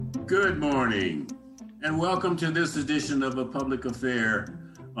Good morning, and welcome to this edition of A Public Affair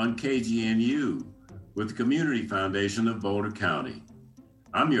on KGNU with the Community Foundation of Boulder County.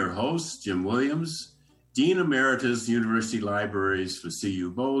 I'm your host, Jim Williams, Dean Emeritus, University Libraries for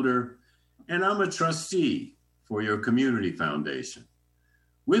CU Boulder, and I'm a trustee for your Community Foundation.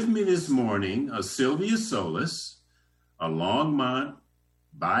 With me this morning are Silvia Solis, a Longmont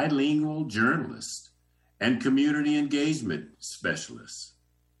bilingual journalist and community engagement specialist.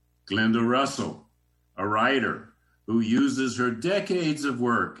 Glenda Russell, a writer who uses her decades of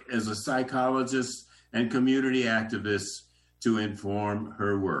work as a psychologist and community activist to inform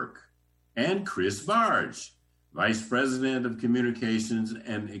her work. And Chris Barge, Vice President of Communications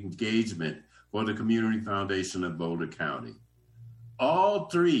and Engagement for the Community Foundation of Boulder County. All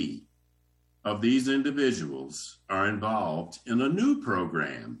three of these individuals are involved in a new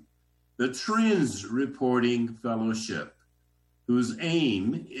program, the Trends Reporting Fellowship, whose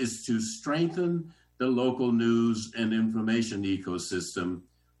aim is to strengthen the local news and information ecosystem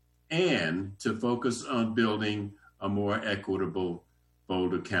and to focus on building a more equitable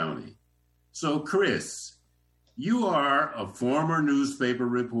Boulder County. So Chris, you are a former newspaper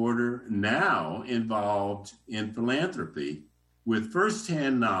reporter, now involved in philanthropy with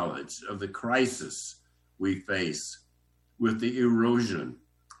firsthand knowledge of the crisis we face with the erosion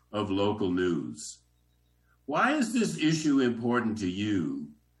of local news. Why is this issue important to you?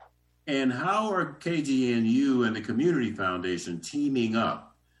 And how are KGNU and the Community Foundation teaming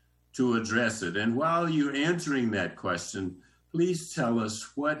up to address it? And while you're answering that question, please tell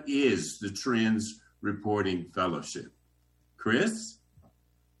us, what is the Trends Reporting Fellowship? Chris?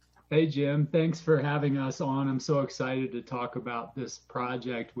 Hey, Jim, thanks for having us on. I'm so excited to talk about this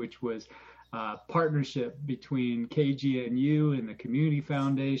project, which was a partnership between KGNU and the Community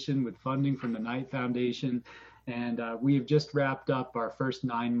Foundation with funding from the Knight Foundation. And we have just wrapped up our first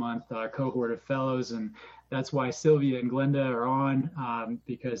 9-month cohort of fellows. And that's why Silvia and Glenda are on,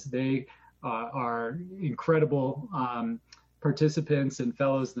 because they are incredible participants and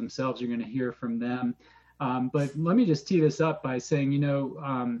fellows themselves. You're going to hear from them. But let me just tee this up by saying,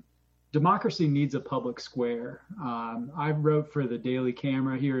 democracy needs a public square. I wrote for the Daily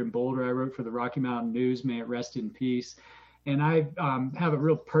Camera here in Boulder. I wrote for the Rocky Mountain News, may it rest in peace. And I have a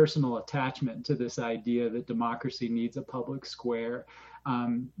real personal attachment to this idea that democracy needs a public square.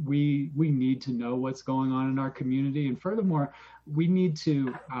 We need to know what's going on in our community. And furthermore, we need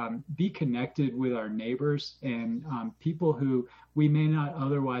to be connected with our neighbors and people who we may not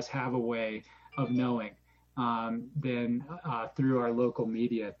otherwise have a way of knowing than through our local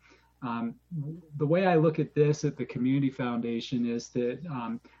media. The way I look at this at the Community Foundation is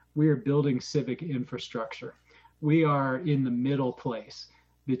that we are building civic infrastructure. We are in the middle place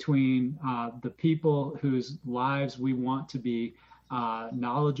between the people whose lives we want to be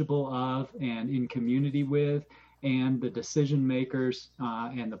knowledgeable of and in community with, and the decision makers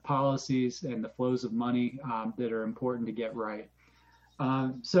and the policies and the flows of money that are important to get right.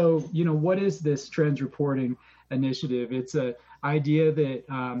 So, what is this Trends Reporting Initiative? It's an idea that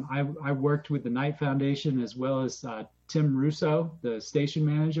I worked with the Knight Foundation as well as Tim Russo, the station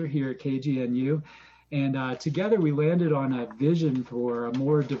manager here at KGNU. And together we landed on a vision for a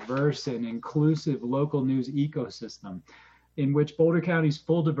more diverse and inclusive local news ecosystem in which Boulder County's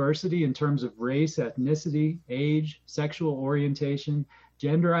full diversity in terms of race, ethnicity, age, sexual orientation,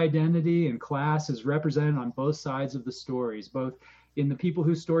 gender identity, and class is represented on both sides of the stories, both in the people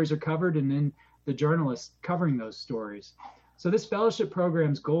whose stories are covered and in the journalists covering those stories. So this fellowship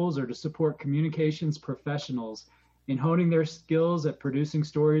program's goals are to support communications professionals in honing their skills at producing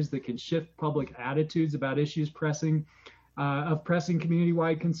stories that can shift public attitudes about issues pressing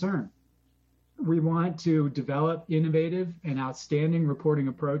community-wide concern. We want to develop innovative and outstanding reporting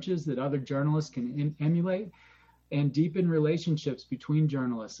approaches that other journalists can emulate and deepen relationships between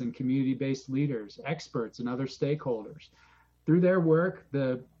journalists and community-based leaders, experts, and other stakeholders. Through their work,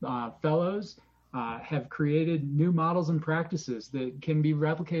 the fellows have created new models and practices that can be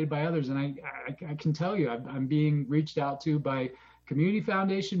replicated by others. And I can tell you, I'm being reached out to by Community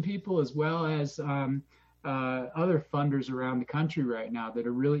Foundation people as well as other funders around the country right now that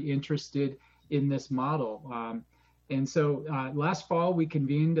are really interested in this model. And so last fall, we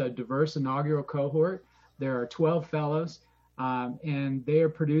convened a diverse inaugural cohort. There are 12 fellows. And they are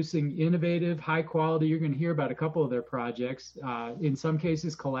producing innovative, high quality. You're going to hear about a couple of their projects, in some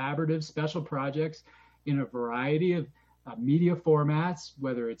cases collaborative, special projects in a variety of media formats,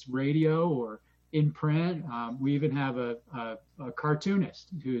 whether it's radio or in print. We even have a cartoonist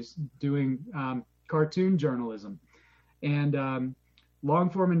who's doing cartoon journalism. And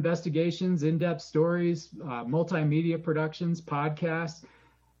long-form investigations, in-depth stories, multimedia productions, podcasts.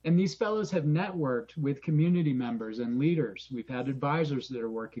 And these fellows have networked with community members and leaders. We've had advisors that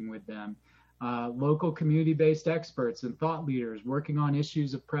are working with them, local community-based experts and thought leaders working on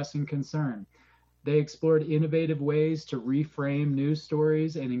issues of pressing concern. They explored innovative ways to reframe news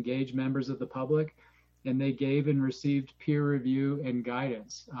stories and engage members of the public, and they gave and received peer review and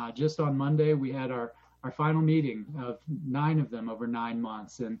guidance. Just on Monday, we had our final meeting of 9 of them over 9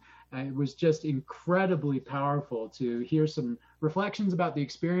 months, and it was just incredibly powerful to hear some reflections about the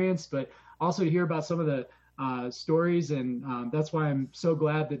experience, but also to hear about some of the stories, and that's why I'm so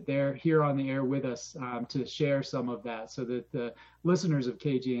glad that they're here on the air with us to share some of that, so that the listeners of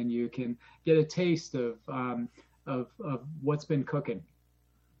KGNU can get a taste of what's been cooking.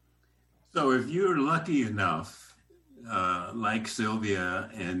 So if you're lucky enough, like Silvia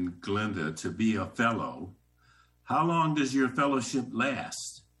and Glenda, to be a fellow, how long does your fellowship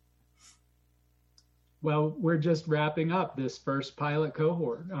last? Well, we're just wrapping up this first pilot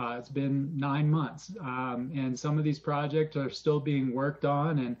cohort. It's been 9 months, and some of these projects are still being worked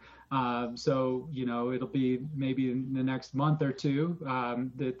on. And so, it'll be maybe in the next month or two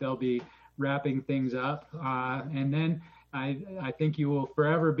that they'll be wrapping things up. And then I think you will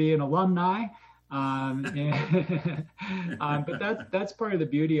forever be an alumni. But that's part of the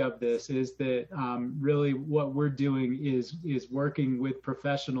beauty of this, is that really what we're doing is working with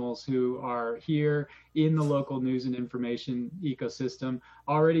professionals who are here in the local news and information ecosystem,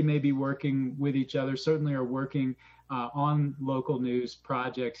 already maybe working with each other, certainly are working on local news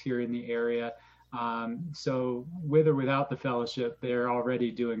projects here in the area. So with or without the fellowship, they're already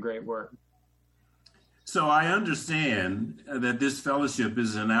doing great work. So I understand that this fellowship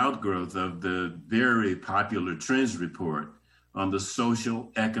is an outgrowth of the very popular Trends Report on the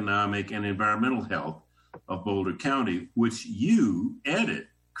social, economic, and environmental health of Boulder County, which you edit,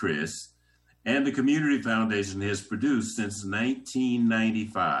 Chris, and the Community Foundation has produced since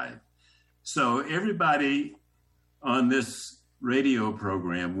 1995. So everybody on this radio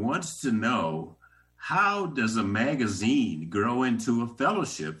program wants to know, how does a magazine grow into a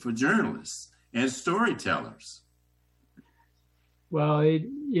fellowship for journalists and storytellers? Well,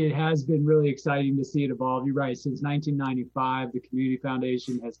 it has been really exciting to see it evolve. You're right. Since 1995, the Community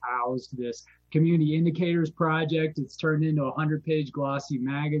Foundation has housed this Community Indicators Project. It's turned into a 100-page glossy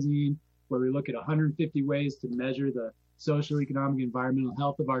magazine where we look at 150 ways to measure the social, economic, environmental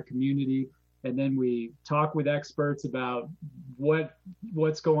health of our community. And then we talk with experts about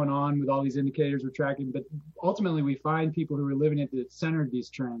what's going on with all these indicators we're tracking. But ultimately, we find people who are living at the center of these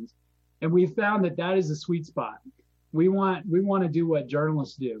trends. And we've found that is a sweet spot. We want to do what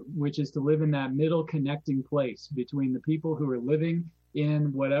journalists do, which is to live in that middle connecting place between the people who are living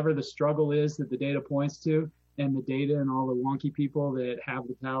in whatever the struggle is that the data points to, and the data and all the wonky people that have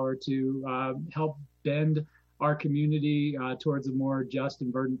the power to help bend our community towards a more just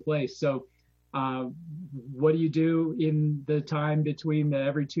and verdant place. So what do you do in the time between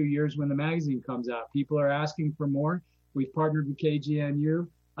every 2 years when the magazine comes out? People are asking for more. We've partnered with KGNU.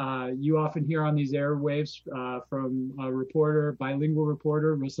 You often hear on these airwaves from a bilingual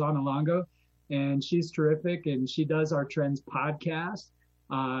reporter, Rosanna Longo, and she's terrific, and she does our Trends podcast.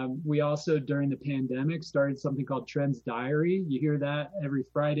 We also, during the pandemic, started something called Trends Diary. You hear that every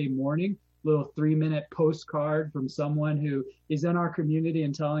Friday morning, little 3-minute postcard from someone who is in our community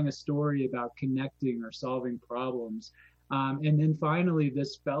and telling a story about connecting or solving problems. And then finally,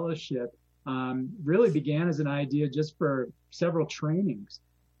 this fellowship really began as an idea just for several trainings.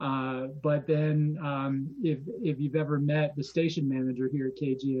 But then if you've ever met the station manager here at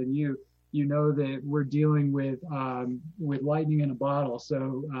KGNU, you know that we're dealing with lightning in a bottle.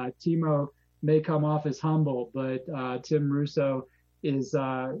 So Timo may come off as humble, but Tim Russo is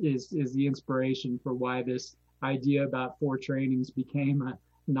the inspiration for why this idea about 4 trainings became a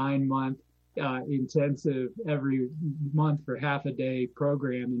 9-month intensive every month for half a day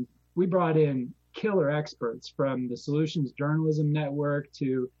program. And we brought in killer experts from the Solutions Journalism Network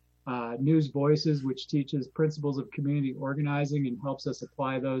to News Voices, which teaches principles of community organizing and helps us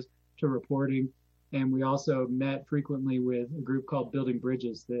apply those to reporting. And we also met frequently with a group called Building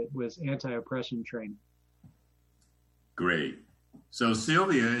Bridges that was anti-oppression training. Great. So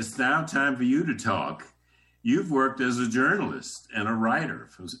Silvia, it's now time for you to talk. You've worked as a journalist and a writer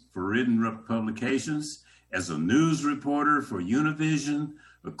for written publications, as a news reporter for Univision,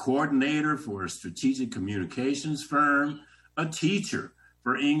 a coordinator for a strategic communications firm, a teacher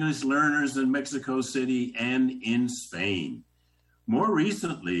for English learners in Mexico City and in Spain. More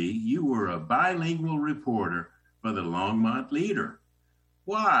recently, you were a bilingual reporter for the Longmont Leader.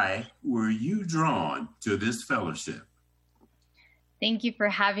 Why were you drawn to this fellowship? Thank you for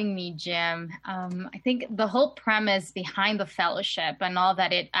having me, Jim. I think the whole premise behind the fellowship and all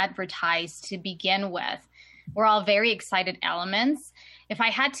that it advertised to begin with were all very excited elements. If I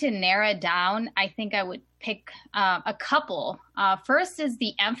had to narrow it down, I think I would pick a couple. First is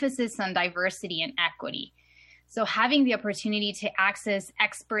the emphasis on diversity and equity. So having the opportunity to access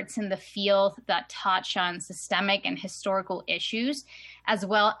experts in the field that touch on systemic and historical issues, as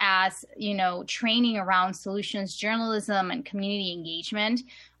well as, training around solutions journalism and community engagement,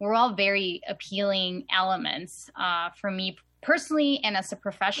 were all very appealing elements for me personally and as a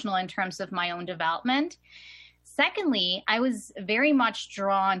professional in terms of my own development. Secondly, I was very much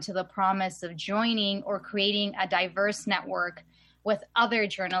drawn to the promise of joining or creating a diverse network with other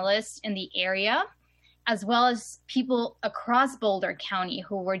journalists in the area, as well as people across Boulder County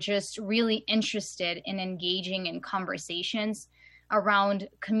who were just really interested in engaging in conversations around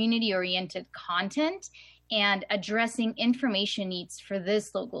community-oriented content and addressing information needs for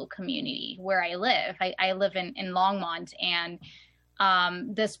this local community where I live. I live in Longmont, and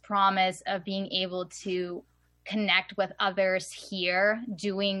this promise of being able to connect with others here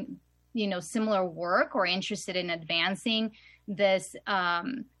doing, similar work or interested in advancing this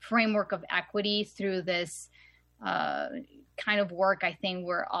framework of equity through this kind of work, I think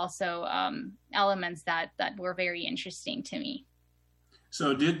were also elements that were very interesting to me.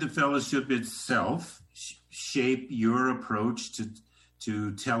 So did the fellowship itself shape your approach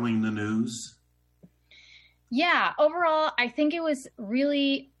to telling the news? Yeah, overall, I think it was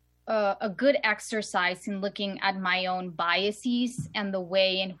really a good exercise in looking at my own biases and the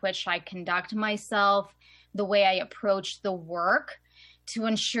way in which I conduct myself, the way I approach the work, to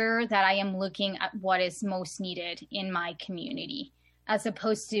ensure that I am looking at what is most needed in my community, as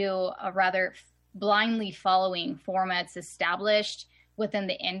opposed to a rather blindly following formats established within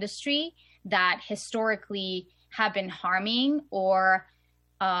the industry that historically have been harming or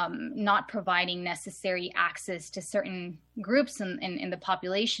not providing necessary access to certain groups in the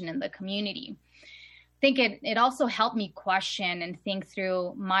population, in the community. I think it also helped me question and think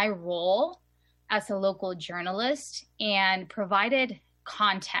through my role as a local journalist and provided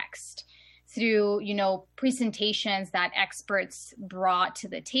context through, presentations that experts brought to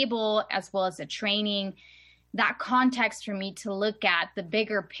the table, as well as the training, that context for me to look at the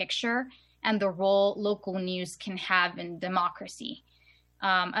bigger picture and the role local news can have in democracy,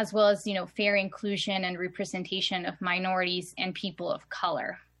 as well as, fair inclusion and representation of minorities and people of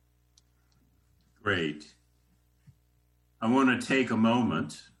color. Great. I want to take a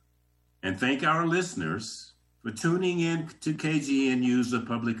moment and thank our listeners for tuning in to KGNU's A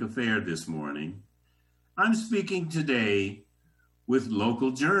Public Affair this morning. I'm speaking today with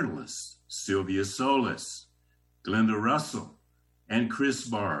local journalists Silvia Solis, Glenda Russell, and Chris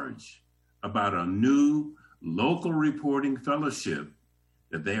Barge about a new local reporting fellowship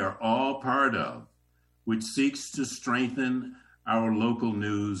that they are all part of, which seeks to strengthen our local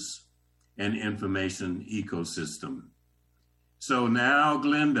news and information ecosystem. So now,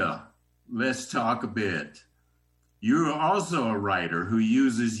 Glenda, let's talk a bit. You're also a writer who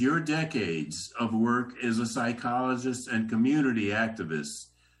uses your decades of work as a psychologist and community activist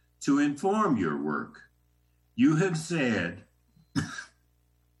to inform your work. You have said,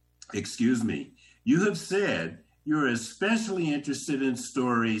 you're especially interested in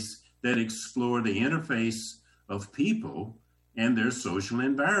stories that explore the interface of people and their social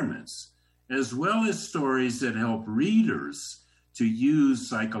environments, as well as stories that help readers to use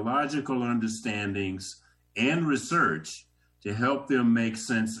psychological understandings and research to help them make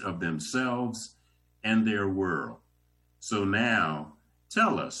sense of themselves and their world. So now,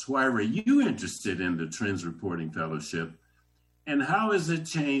 tell us, why were you interested in the Trends Reporting Fellowship, and how has it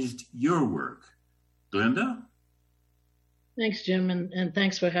changed your work? Glenda? Thanks, Jim, and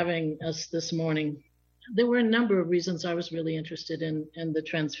thanks for having us this morning. There were a number of reasons I was really interested in the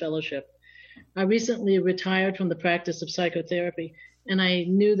Trends Fellowship. I recently retired from the practice of psychotherapy, and I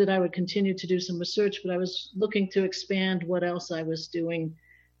knew that I would continue to do some research, but I was looking to expand what else I was doing.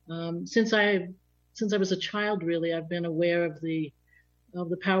 Since I was a child, really, I've been aware of the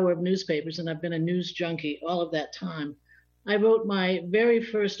power of newspapers, and I've been a news junkie all of that time. I wrote my very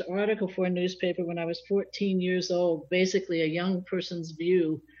first article for a newspaper when I was 14 years old, basically a young person's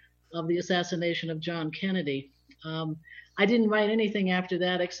view of the assassination of John Kennedy. I didn't write anything after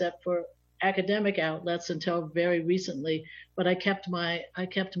that except for academic outlets until very recently, but I kept my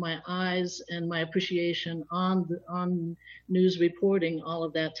eyes and my appreciation on news reporting all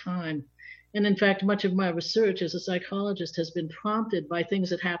of that time. And in fact, much of my research as a psychologist has been prompted by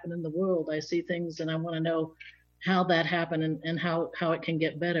things that happen in the world. I see things and I want to know how that happened and how it can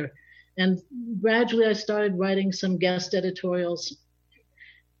get better. And gradually I started writing some guest editorials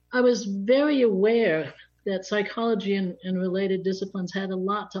I was very aware that psychology and related disciplines had a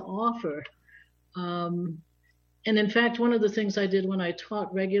lot to offer. And in fact, one of the things I did when I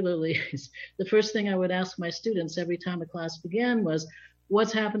taught regularly is the first thing I would ask my students every time a class began was,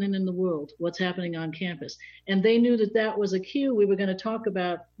 what's happening in the world? What's happening on campus? And they knew that that was a cue. We were going to talk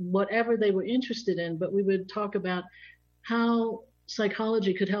about whatever they were interested in, but we would talk about how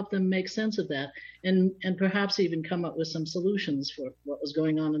psychology could help them make sense of that and perhaps even come up with some solutions for what was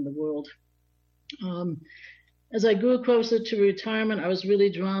going on in the world. As I grew closer to retirement, I was really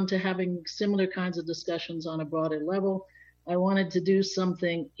drawn to having similar kinds of discussions on a broader level. I wanted to do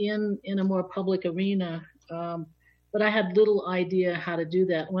something in a more public arena, but I had little idea how to do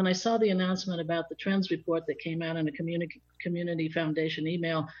that. When I saw the announcement about the trends report that came out in a Community Foundation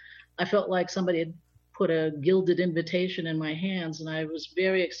email, I felt like somebody had put a gilded invitation in my hands, and I was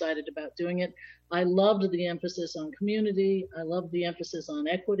very excited about doing it. I loved the emphasis on community. I loved the emphasis on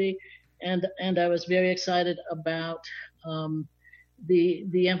equity. And I was very excited about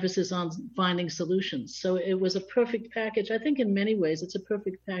the emphasis on finding solutions. So it was a perfect package. I think in many ways it's a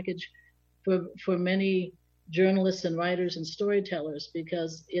perfect package for many journalists and writers and storytellers,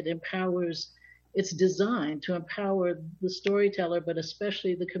 because it's designed to empower the storyteller, but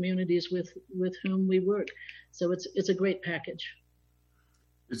especially the communities with whom we work. So it's a great package.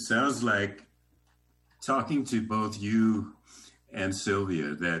 It sounds like, talking to both you and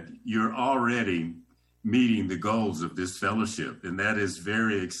Silvia, that you're already meeting the goals of this fellowship, and that is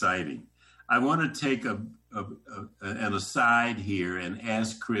very exciting. I want to take an aside here and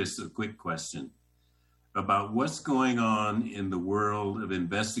ask Chris a quick question about what's going on in the world of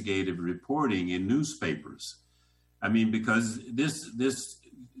investigative reporting in newspapers. I mean, because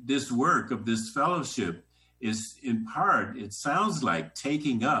this work of this fellowship is, in part, it sounds like,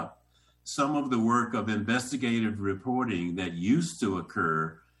 taking up some of the work of investigative reporting that used to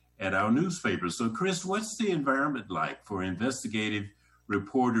occur at our newspapers. So, Chris, what's the environment like for investigative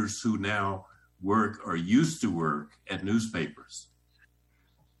reporters who now work or used to work at newspapers?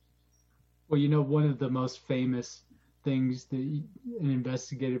 Well, one of the most famous things that an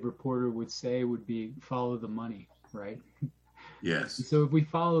investigative reporter would say would be follow the money, right? Yes. So if we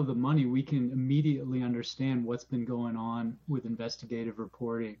follow the money, we can immediately understand what's been going on with investigative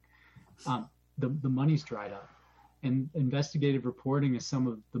reporting. The money's dried up, and investigative reporting is some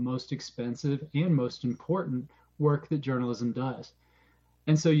of the most expensive and most important work that journalism does.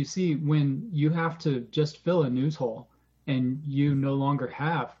 And so you see, when you have to just fill a news hole and you no longer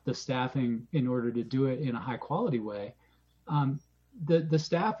have the staffing in order to do it in a high quality way, the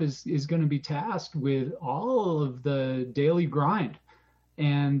staff is going to be tasked with all of the daily grind,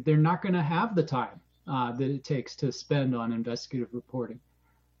 and they're not going to have the time that it takes to spend on investigative reporting.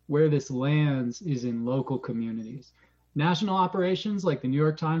 Where this lands is in local communities. National operations like the New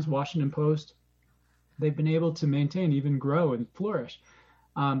York Times, Washington Post, they've been able to maintain, even grow and flourish.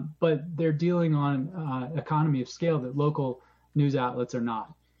 But they're dealing on economy of scale that local news outlets are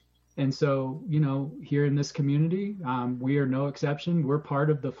not. And so, here in this community, we are no exception. We're part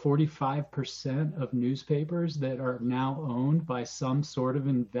of the 45% of newspapers that are now owned by some sort of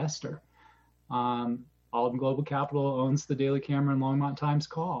investor. Alden Global Capital owns the Daily Camera and Longmont Times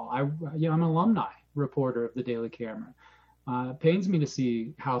Call. I'm an alumni reporter of the Daily Camera. It pains me to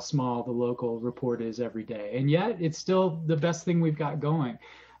see how small the local report is every day, and yet it's still the best thing we've got going.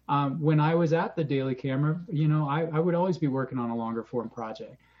 When I was at the Daily Camera, I would always be working on a longer form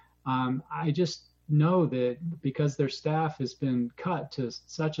project. I just know that because their staff has been cut to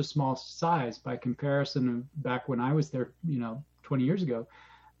such a small size by comparison of back when I was there, 20 years ago,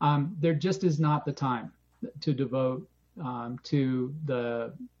 there just is not the time to devote to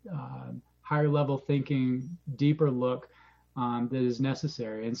the higher level thinking, deeper look that is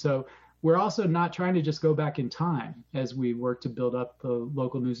necessary. And so we're also not trying to just go back in time as we work to build up the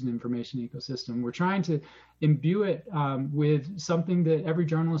local news and information ecosystem. We're trying to imbue it with something that every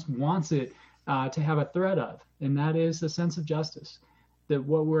journalist wants it to have a thread of, and that is a sense of justice. That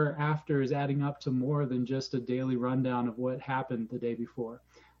what we're after is adding up to more than just a daily rundown of what happened the day before.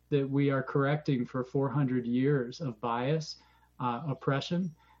 That we are correcting for 400 years of bias, oppression,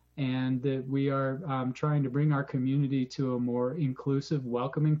 and that we are trying to bring our community to a more inclusive,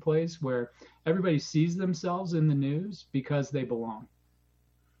 welcoming place where everybody sees themselves in the news because they belong.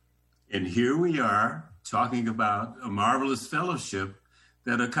 And here we are talking about a marvelous fellowship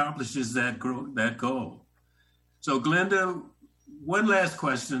that accomplishes that goal. So, Glenda, one last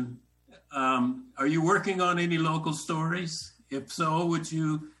question. Are you working on any local stories? If so, would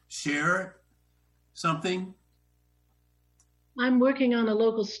you share something? I'm working on a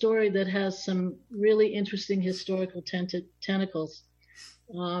local story that has some really interesting historical tentacles.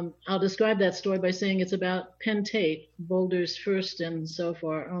 I'll describe that story by saying it's about Penn Tate, Boulder's first and so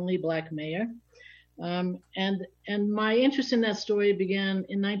far only Black mayor. And my interest in that story began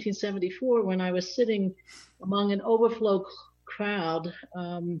in 1974 when I was sitting among an overflow crowd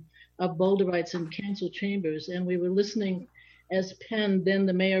of Boulderites in council chambers, and we were listening as Penn, then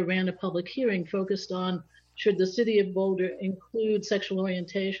the mayor, ran a public hearing focused on should the city of Boulder include sexual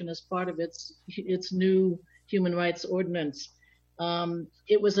orientation as part of its new human rights ordinance.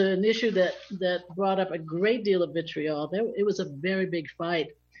 It was an issue that brought up a great deal of vitriol. It was a very big fight.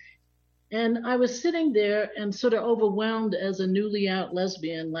 And I was sitting there and sort of overwhelmed as a newly out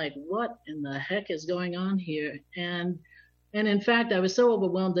lesbian, like, what in the heck is going on here? And in fact, I was so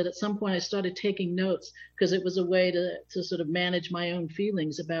overwhelmed that at some point I started taking notes because it was a way to sort of manage my own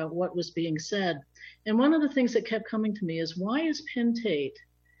feelings about what was being said. And one of the things that kept coming to me is, why is Penn Tate,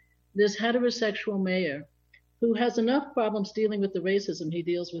 this heterosexual mayor, who has enough problems dealing with the racism he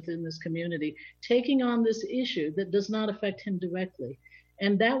deals with in this community, taking on this issue that does not affect him directly?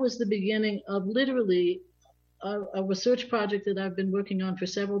 And that was the beginning of literally a research project that I've been working on for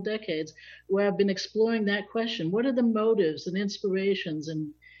several decades, where I've been exploring that question. What are the motives and inspirations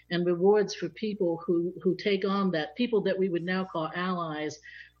and rewards for people who take on that, people that we would now call allies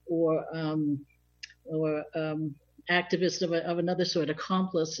or activists of another sort,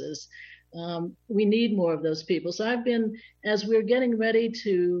 accomplices? We need more of those people. So I've been, as we're getting ready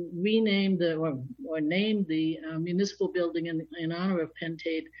to rename or name the municipal building in honor of Penn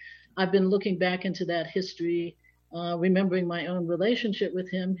Tate, I've been looking back into that history, remembering my own relationship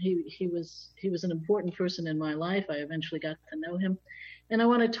with him. He was an important person in my life. I eventually got to know him. And I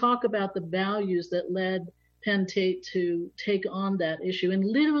want to talk about the values that led Penn Tate to take on that issue and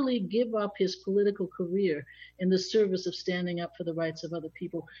literally give up his political career in the service of standing up for the rights of other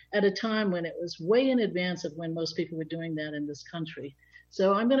people at a time when it was way in advance of when most people were doing that in this country.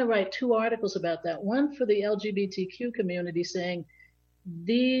 So I'm going to write 2 articles about that. One for the LGBTQ community, saying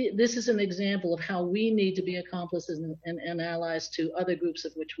this is an example of how we need to be accomplices and allies to other groups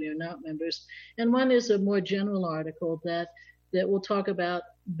of which we are not members. And one is a more general article that will talk about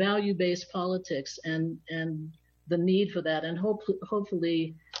value-based politics and the need for that, and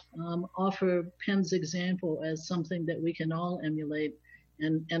hopefully offer Penn's example as something that we can all emulate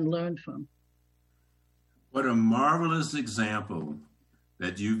and learn from. What a marvelous example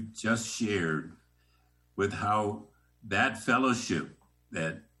that you just shared with how that fellowship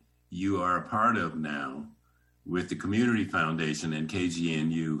that you are a part of now with the Community Foundation and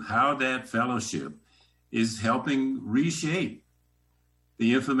KGNU, how that fellowship is helping reshape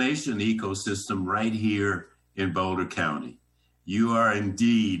the information ecosystem right here in Boulder County. You are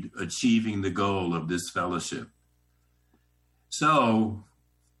indeed achieving the goal of this fellowship. So,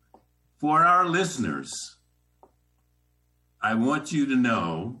 for our listeners, I want you to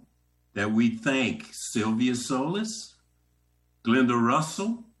know that we thank Silvia Solis, Glenda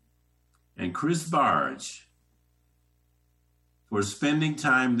Russell, and Chris Barge for spending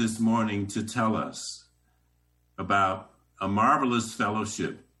time this morning to tell us about a marvelous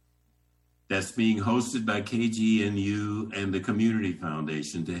fellowship that's being hosted by KGNU and the Community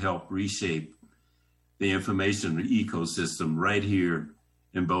Foundation to help reshape the information ecosystem right here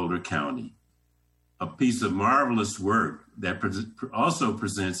in Boulder County. A piece of marvelous work that also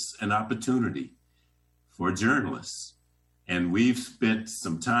presents an opportunity for journalists. And we've spent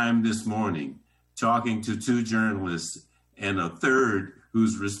some time this morning talking to 2 journalists and a third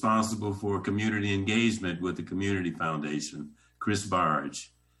who's responsible for community engagement with the Community Foundation, Chris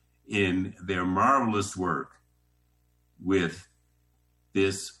Barge, in their marvelous work with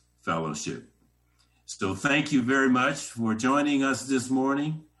this fellowship. So thank you very much for joining us this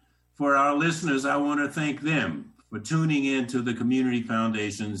morning. For our listeners, I want to thank them for tuning in to the Community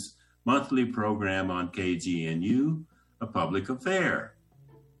Foundation's monthly program on KGNU, A Public Affair.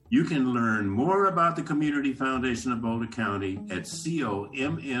 You can learn more about the Community Foundation of Boulder County at COMMFOUND.org.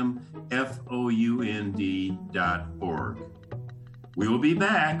 We will be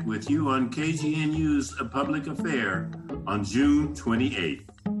back with you on KGNU's A Public Affair on June 28th.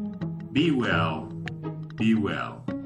 Be well, be well.